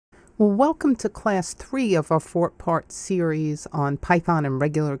Well, welcome to class 3 of our 4-part series on Python and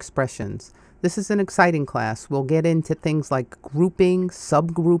regular expressions. This is an exciting class. We'll get into things like grouping,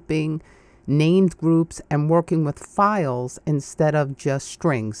 subgrouping, named groups, and working with files instead of just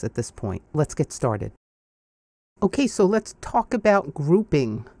strings at this point. Let's get started. Okay, so let's talk about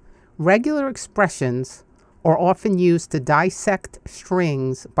grouping. Regular expressions are often used to dissect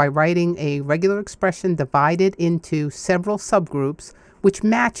strings by writing a regular expression divided into several subgroups which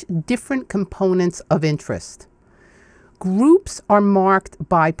match different components of interest. Groups are marked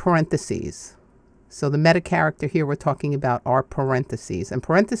by parentheses. So the meta character here we're talking about are parentheses. And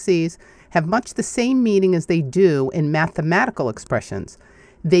parentheses have much the same meaning as they do in mathematical expressions.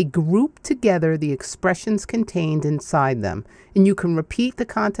 They group together the expressions contained inside them. And you can repeat the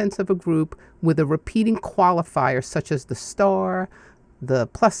contents of a group with a repeating qualifier such as the star, the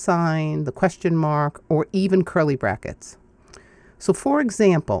plus sign, the question mark, or even curly brackets. So for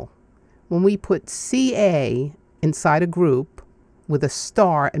example, when we put CA inside a group with a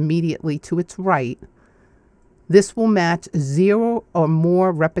star immediately to its right, this will match 0 or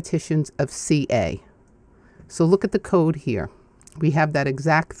more repetitions of CA. So look at the code here. We have that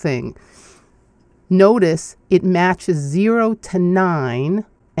exact thing. Notice it matches 0 to 9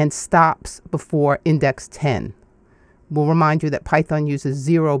 and stops before index 10. We'll remind you that Python uses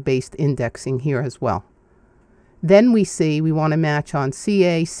 0-based indexing here as well. Then we see we want to match on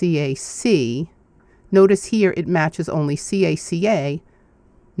CA, CA, C. Notice here it matches only CA, CA,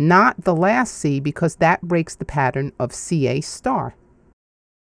 not the last C, because that breaks the pattern of CA star.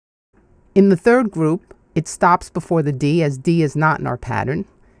 In the third group, it stops before the D, as D is not in our pattern.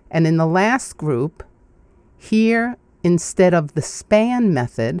 And in the last group, here, instead of the span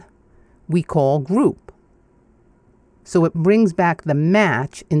method, we call group. So it brings back the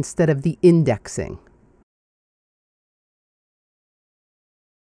match instead of the indexing.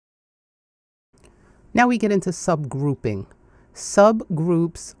 Now we get into subgrouping.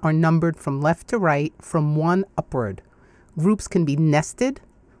 Subgroups are numbered from left to right, from 1 upward. Groups can be nested.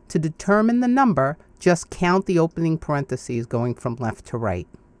 To determine the number, just count the opening parentheses going from left to right.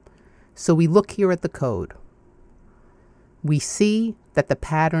 So we look here at the code. We see that the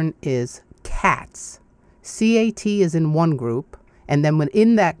pattern is cats. CAT is in one group, and then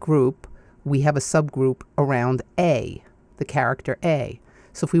within that group, we have a subgroup around A, the character A.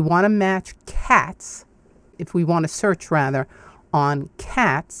 So if we want to match cats, if we want to search rather on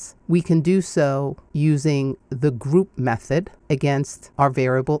cats, we can do so using the group method against our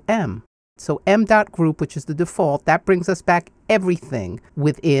variable m. So m.group, which is the default, that brings us back everything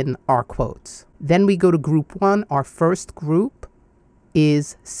within our quotes. Then we go to group 1. Our first group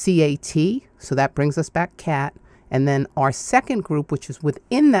is CAT, so that brings us back cat. And then our second group, which is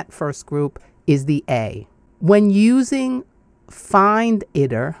within that first group, is the A. When using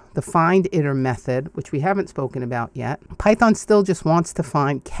findIter, the findIter method, which we haven't spoken about yet, Python still just wants to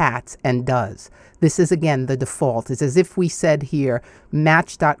find cats and does. This is again the default. It's as if we said here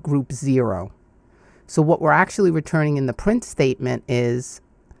match.group 0. So what we're actually returning in the print statement is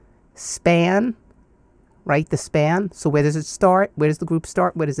span, right? The span. So where does it start? Where does the group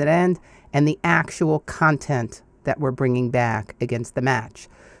start? Where does it end? And the actual content that we're bringing back against the match.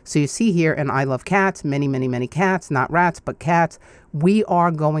 So you see here, and I love cats, many, many, many cats, not rats, but cats. We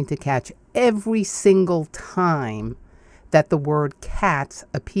are going to catch every single time that the word cats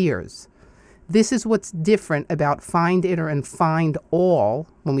appears. This is what's different about findIter and findAll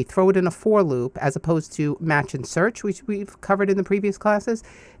when we throw it in a for loop, as opposed to match and search, which we've covered in the previous classes.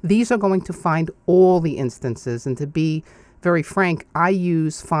 These are going to find all the instances, and to be very frank, I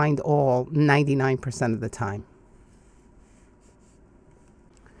use findAll 99% of the time.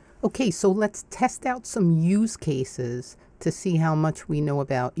 Okay, so let's test out some use cases to see how much we know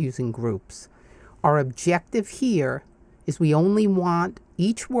about using groups. Our objective here is we only want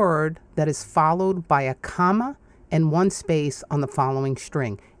each word that is followed by a comma and 1 space on the following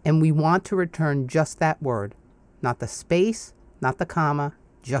string. And we want to return just that word, not the space, not the comma,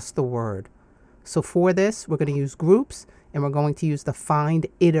 just the word. So for this, we're going to use groups, and we're going to use the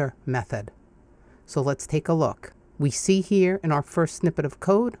findIter method. So let's take a look. We see here in our first snippet of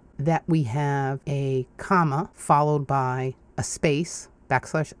code that we have a comma followed by a space,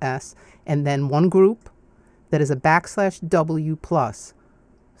 \s, and then one group that is a \w plus.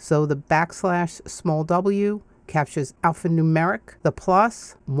 So the \w captures alphanumeric, the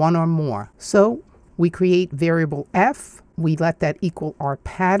plus 1 or more. So we create variable f, we let that equal our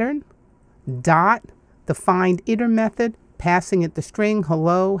pattern, dot, the findIter method, passing it the string,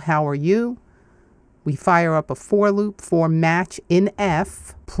 hello, how are you? We fire up a for loop for match in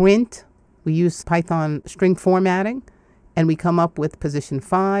F, print, we use Python string formatting, and we come up with position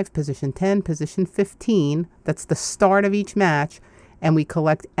 5, position 10, position 15. That's the start of each match, and we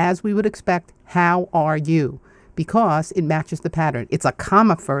collect, as we would expect, how are you? Because it matches the pattern. It's a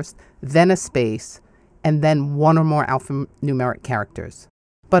comma first, then a space, and then one or more alphanumeric characters.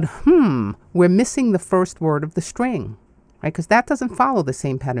 But we're missing the first word of the string, right? Because that doesn't follow the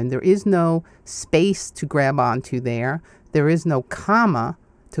same pattern. There is no space to grab onto there. There is no comma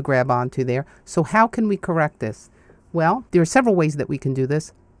to grab onto there. So how can we correct this? Well, there are several ways that we can do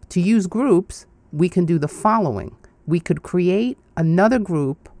this. To use groups, we can do the following. We could create another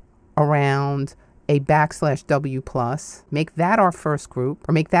group around a \W plus, make that our first group,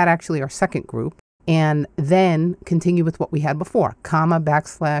 or make that actually our second group, and then continue with what we had before, comma,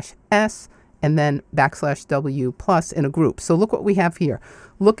 \S, and then \W plus in a group. So look what we have here.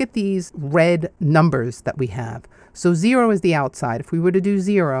 Look at these red numbers that we have. So 0 is the outside. If we were to do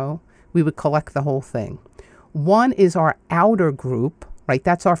 0, we would collect the whole thing. 1 is our outer group, right?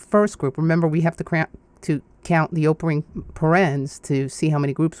 That's our first group. Remember, we have to count the opening parens to see how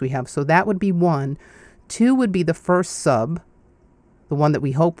many groups we have. So that would be 1. 2 would be the first sub, the one that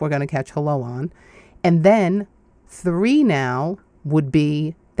we hope we're going to catch hello on. And then 3 now would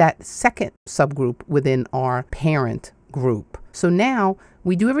be that second subgroup within our parent group. So now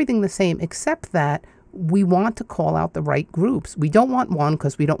we do everything the same, except that we want to call out the right groups. We don't want 1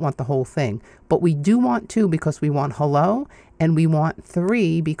 because we don't want the whole thing, but we do want 2 because we want hello, and we want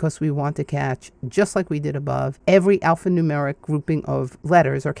 3 because we want to catch, just like we did above, every alphanumeric grouping of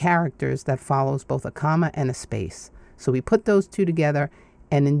letters or characters that follows both a comma and a space. So we put those 2 together,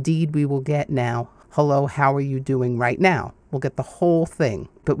 and indeed we will get now, hello, how are you doing right now? We'll get the whole thing,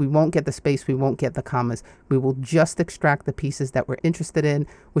 but we won't get the space, we won't get the commas. We will just extract the pieces that we're interested in,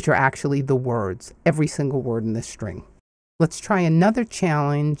 which are actually the words, every single word in this string. Let's try another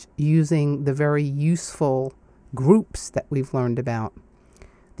challenge using the very useful groups that we've learned about.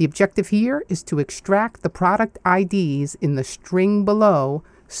 The objective here is to extract the product IDs in the string below,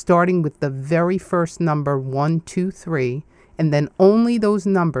 starting with the very first number 1, 2, 3, and then only those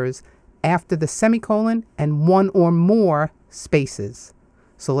numbers after the semicolon and 1 or more spaces.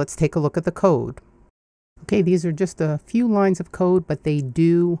 So let's take a look at the code. Okay, these are just a few lines of code, but they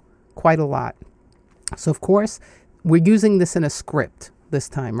do quite a lot. So of course, we're using this in a script this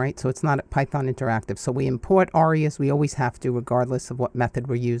time, right? So it's not Python interactive. So we import ARI as we always have to, regardless of what method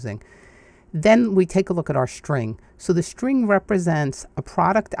we're using. Then we take a look at our string. So the string represents a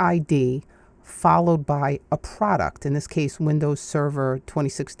product ID followed by a product. In this case, Windows Server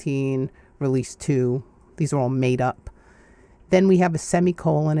 2016 Release 2. These are all made up. Then we have a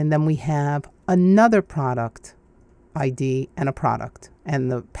semicolon, and then we have another product ID and a product.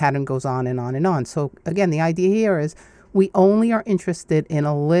 And the pattern goes on and on and on. So again, the idea here is we only are interested in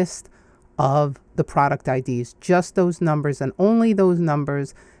a list of the product IDs, just those numbers and only those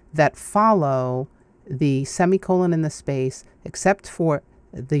numbers that follow the semicolon and the space, except for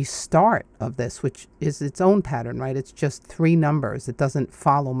the start of this, which is its own pattern, right? It's just 3 numbers. It doesn't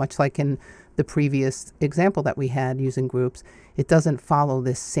follow, much like in the previous example that we had using groups, it doesn't follow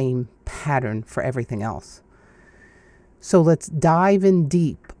this same pattern for everything else. So let's dive in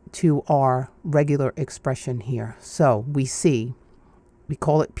deep to our regular expression here. So we see, we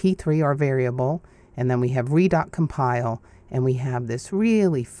call it P3, our variable, and then we have re.compile, and we have this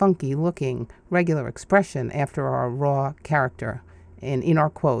really funky looking regular expression after our raw character. And in our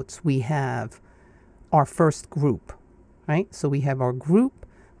quotes, we have our first group, right? So we have our group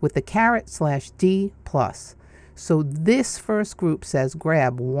with the /d plus. So this first group says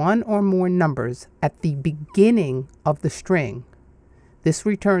grab 1 or more numbers at the beginning of the string. This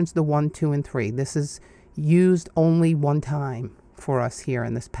returns the 1, 2, and 3. This is used only one time for us here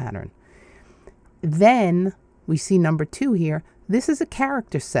in this pattern. Then we see number 2 here. This is a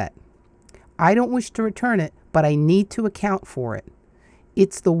character set. I don't wish to return it, but I need to account for it.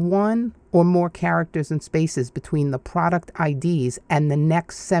 It's the 1 or more characters and spaces between the product IDs and the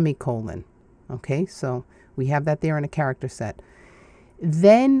next semicolon. Okay, so we have that there in a character set.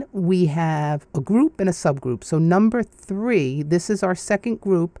 Then we have a group and a subgroup. So number 3, this is our second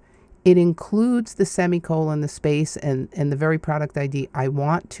group. It includes the semicolon, the space, and the very product ID I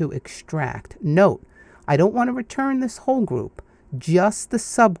want to extract. Note, I don't want to return this whole group, just the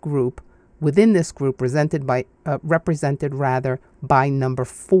subgroup within this group represented by number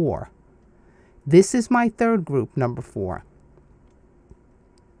 4. This is my third group, number 4.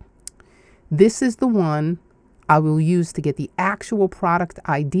 This is the one I will use to get the actual product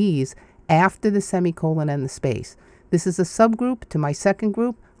IDs after the semicolon and the space. This is a subgroup to my second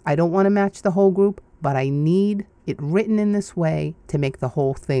group. I don't want to match the whole group, but I need it written in this way to make the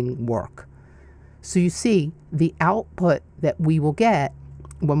whole thing work. So you see the output that we will get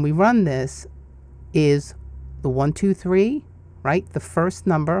when we run this is the 123, right? The first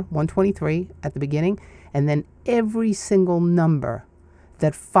number, 123 at the beginning, and then every single number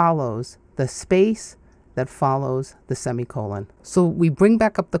that follows the space that follows the semicolon. So we bring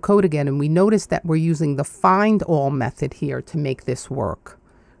back up the code again, and we notice that we're using the find all method here to make this work,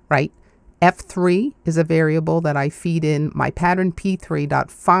 right? F3 is a variable that I feed in my pattern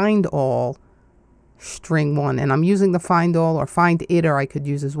p3.findAll string 1, and I'm using the find all or find iter I could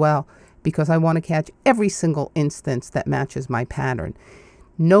use as well, because I want to catch every single instance that matches my pattern.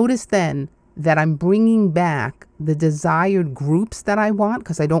 Notice then that I'm bringing back the desired groups that I want,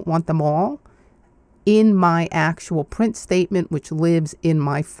 because I don't want them all, in my actual print statement, which lives in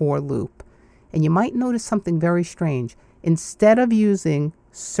my for loop. And you might notice something very strange. Instead of using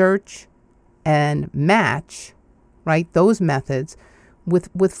search and match, right, those methods,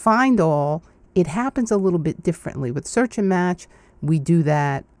 with find all, it happens a little bit differently. With search and match, we do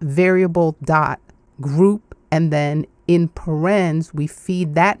that variable dot group, and then in parens, we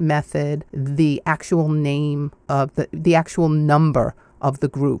feed that method the actual name of the actual number of the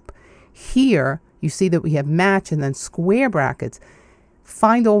group. Here, you see that we have match and then square brackets.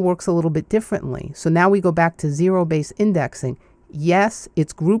 Find all works a little bit differently. So now we go back to zero-based indexing. Yes,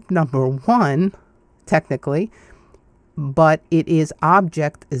 it's group number 1, technically, but it is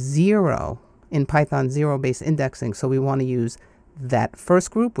object 0 in Python zero-based indexing. So we want to use that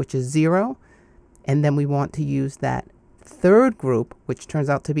first group, which is 0, and then we want to use that third group, which turns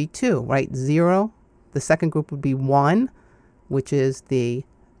out to be 2, right? 0. The second group would be 1, which is the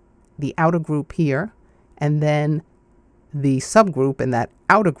outer group here, and then the subgroup in that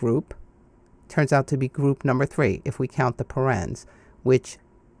outer group turns out to be group number 3 if we count the parens, which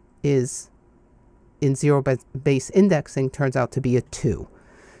is in zero-based indexing turns out to be a 2.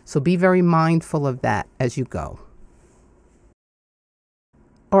 So be very mindful of that as you go.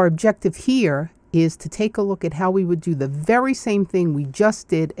 Our objective here is to take a look at how we would do the very same thing we just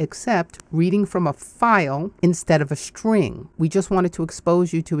did, except reading from a file instead of a string. We just wanted to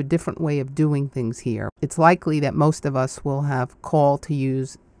expose you to a different way of doing things here. It's likely that most of us will have call to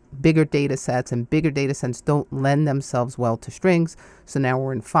use bigger data sets, and bigger data sets don't lend themselves well to strings. So now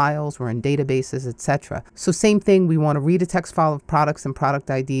we're in files, we're in databases, etc. So same thing, we want to read a text file of products and product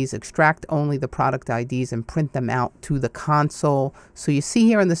IDs, extract only the product IDs, and print them out to the console. So you see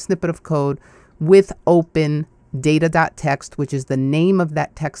here in the snippet of code, with open data.text, which is the name of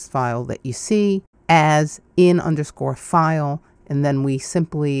that text file that you see, as in_file, and then we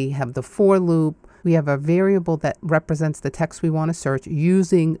simply have the for loop. We have a variable that represents the text we want to search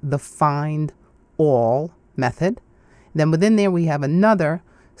using the find all method. Then within there we have another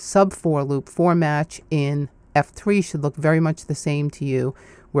sub for loop for match in F3, should look very much the same to you.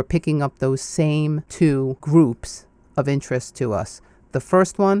 We're picking up those same 2 groups of interest to us. The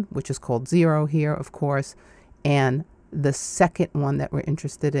first one, which is called 0 here, of course, and the second one that we're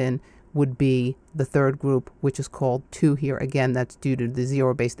interested in would be the third group, which is called 2 here. Again, that's due to the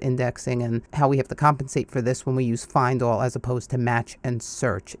zero-based indexing and how we have to compensate for this when we use find all as opposed to match and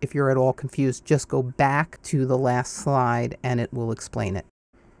search. If you're at all confused, just go back to the last slide and it will explain it.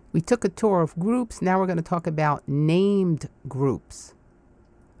 We took a tour of groups. Now we're going to talk about named groups.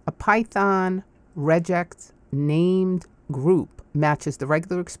 A Python regex named group matches the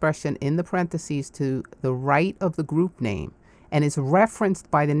regular expression in the parentheses to the right of the group name and is referenced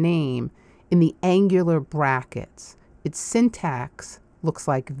by the name in the angular brackets. Its syntax looks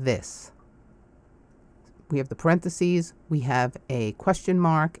like this. We have the parentheses, we have a question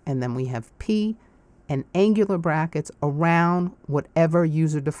mark, and then we have P and angular brackets around whatever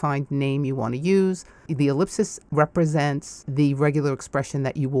user-defined name you want to use. The ellipsis represents the regular expression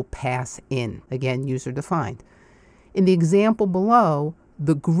that you will pass in. Again, user-defined. In the example below,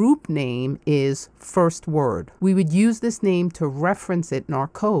 the group name is first word. We would use this name to reference it in our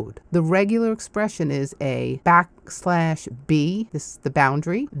code. The regular expression is a \b, this is the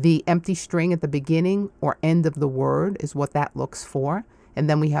boundary. The empty string at the beginning or end of the word is what that looks for. And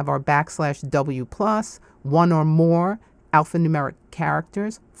then we have our \w plus, 1 or more alphanumeric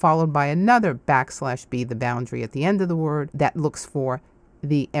characters, followed by another \b, the boundary at the end of the word, that looks for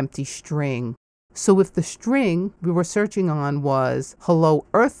the empty string. So if the string we were searching on was hello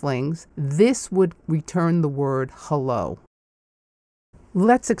earthlings, this would return the word hello.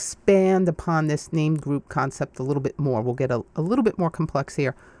 Let's expand upon this named group concept a little bit more. We'll get a little bit more complex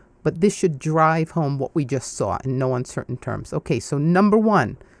here, but this should drive home what we just saw in no uncertain terms. Okay, so number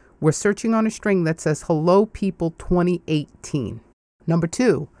 1, we're searching on a string that says hello people 2018. Number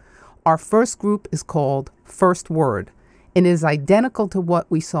 2, our first group is called first word and is identical to what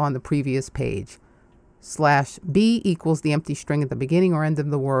we saw on the previous page. slash B equals the empty string at the beginning or end of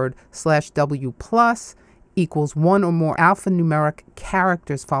the word, slash W plus equals one or more alphanumeric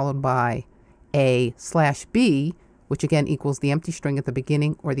characters followed by a slash B, which again equals the empty string at the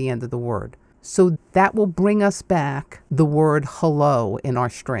beginning or the end of the word. So that will bring us back the word hello in our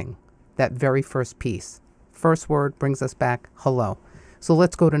string, that very first piece. First word brings us back hello. So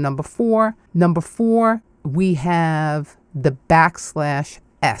let's go to number 4. Number 4, we have the backslash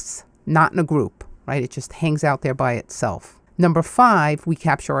S, not in a group, right? It just hangs out there by itself. Number 5, we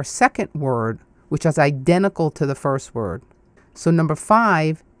capture our second word, which is identical to the first word. So number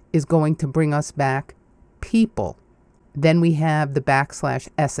 5 is going to bring us back people. Then we have the backslash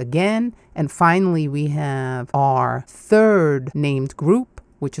S again. And finally, we have our third named group,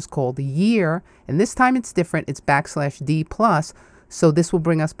 which is called the year. And this time it's different. It's backslash D plus. So this will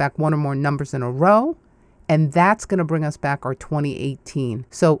bring us back one or more numbers in a row. And that's going to bring us back our 2018.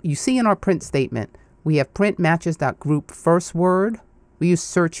 So you see in our print statement, we have print matches.group first word. We use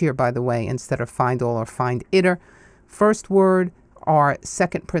search here, by the way, instead of find all or find iter. First word. Our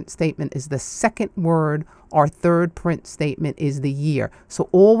second print statement is the second word. Our third print statement is the year. So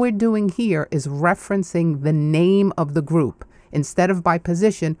all we're doing here is referencing the name of the group. Instead of by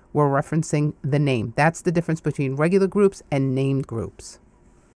position, we're referencing the name. That's the difference between regular groups and named groups.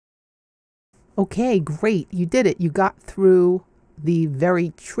 Okay, great. You did it. You got through the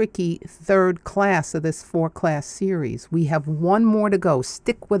very tricky third class of this 4-class series. We have one more to go.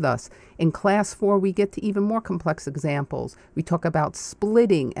 Stick with us. In class 4, we get to even more complex examples. We talk about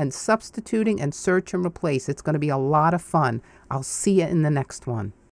splitting and substituting and search and replace. It's going to be a lot of fun. I'll see you in the next one.